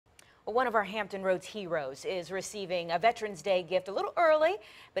One of our Hampton Roads heroes is receiving a Veterans Day gift a little early,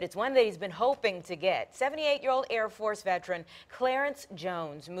 but it's one that he's been hoping to get. 78-year-old Air Force veteran Clarence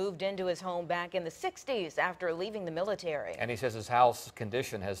Jones moved into his home back in the 60s after leaving the military. And he says his house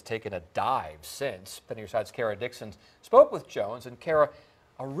condition has taken a dive since. Penny Side's Dixon spoke with Jones, and Kara,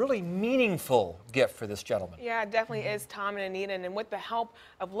 a really meaningful gift for this gentleman. Yeah, it definitely is, Tom and Anita. And with the help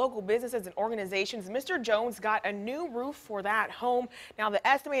of local businesses and organizations, Mr. Jones got a new roof for that home. Now, the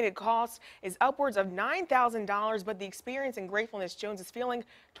estimated cost is upwards of $9,000, but the experience and gratefulness Jones is feeling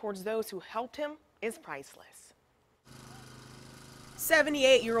towards those who helped him is priceless.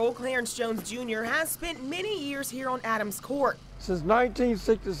 78-year-old Clarence Jones Jr. has spent many years here on Adams Court. Since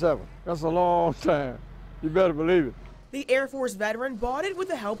 1967. That's a long time. You better believe it. The Air Force veteran bought it with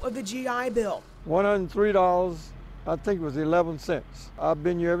the help of the GI Bill. $103, I think it was 11 cents. I've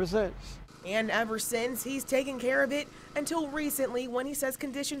been here ever since. And ever since, he's taken care of it until recently when he says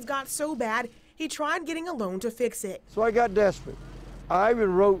conditions got so bad, he tried getting a loan to fix it. So I got desperate. I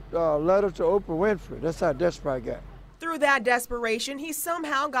even wrote a letter to Oprah Winfrey. That's how desperate I got. Through that desperation, he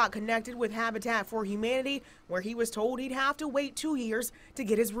somehow got connected with Habitat for Humanity, where he was told he'd have to wait 2 years to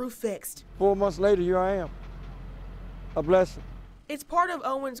get his roof fixed. 4 months later, here I am. A blessing. It's part of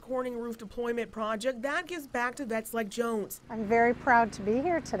Owens Corning Roof Deployment Project that gives back to vets like Jones. I'm very proud to be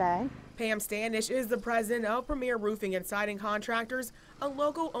here today. Pam Standish is the president of Premier Roofing and Siding Contractors, a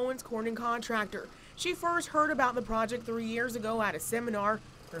local Owens Corning contractor. She first heard about the project 3 years ago at a seminar.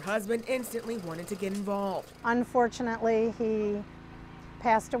 Her husband instantly wanted to get involved. Unfortunately, he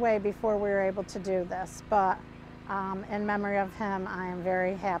passed away before we were able to do this, but in memory of him, I am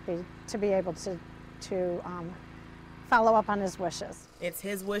very happy to be able to follow up on his wishes. It's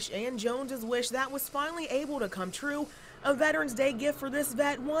his wish and Jones's wish that was finally able to come true. A Veterans Day gift for this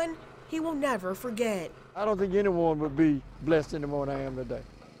vet, one he will never forget. I don't think anyone would be blessed any more than I am today.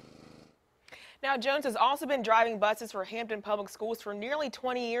 Now, Jones has also been driving buses for Hampton Public Schools for nearly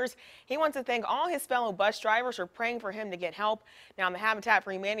 20 years. He wants to thank all his fellow bus drivers for praying for him to get help. Now, the Habitat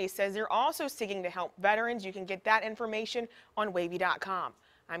for Humanity says they're also seeking to help veterans. You can get that information on wavy.com.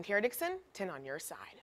 I'm Dixon, 10 on your side.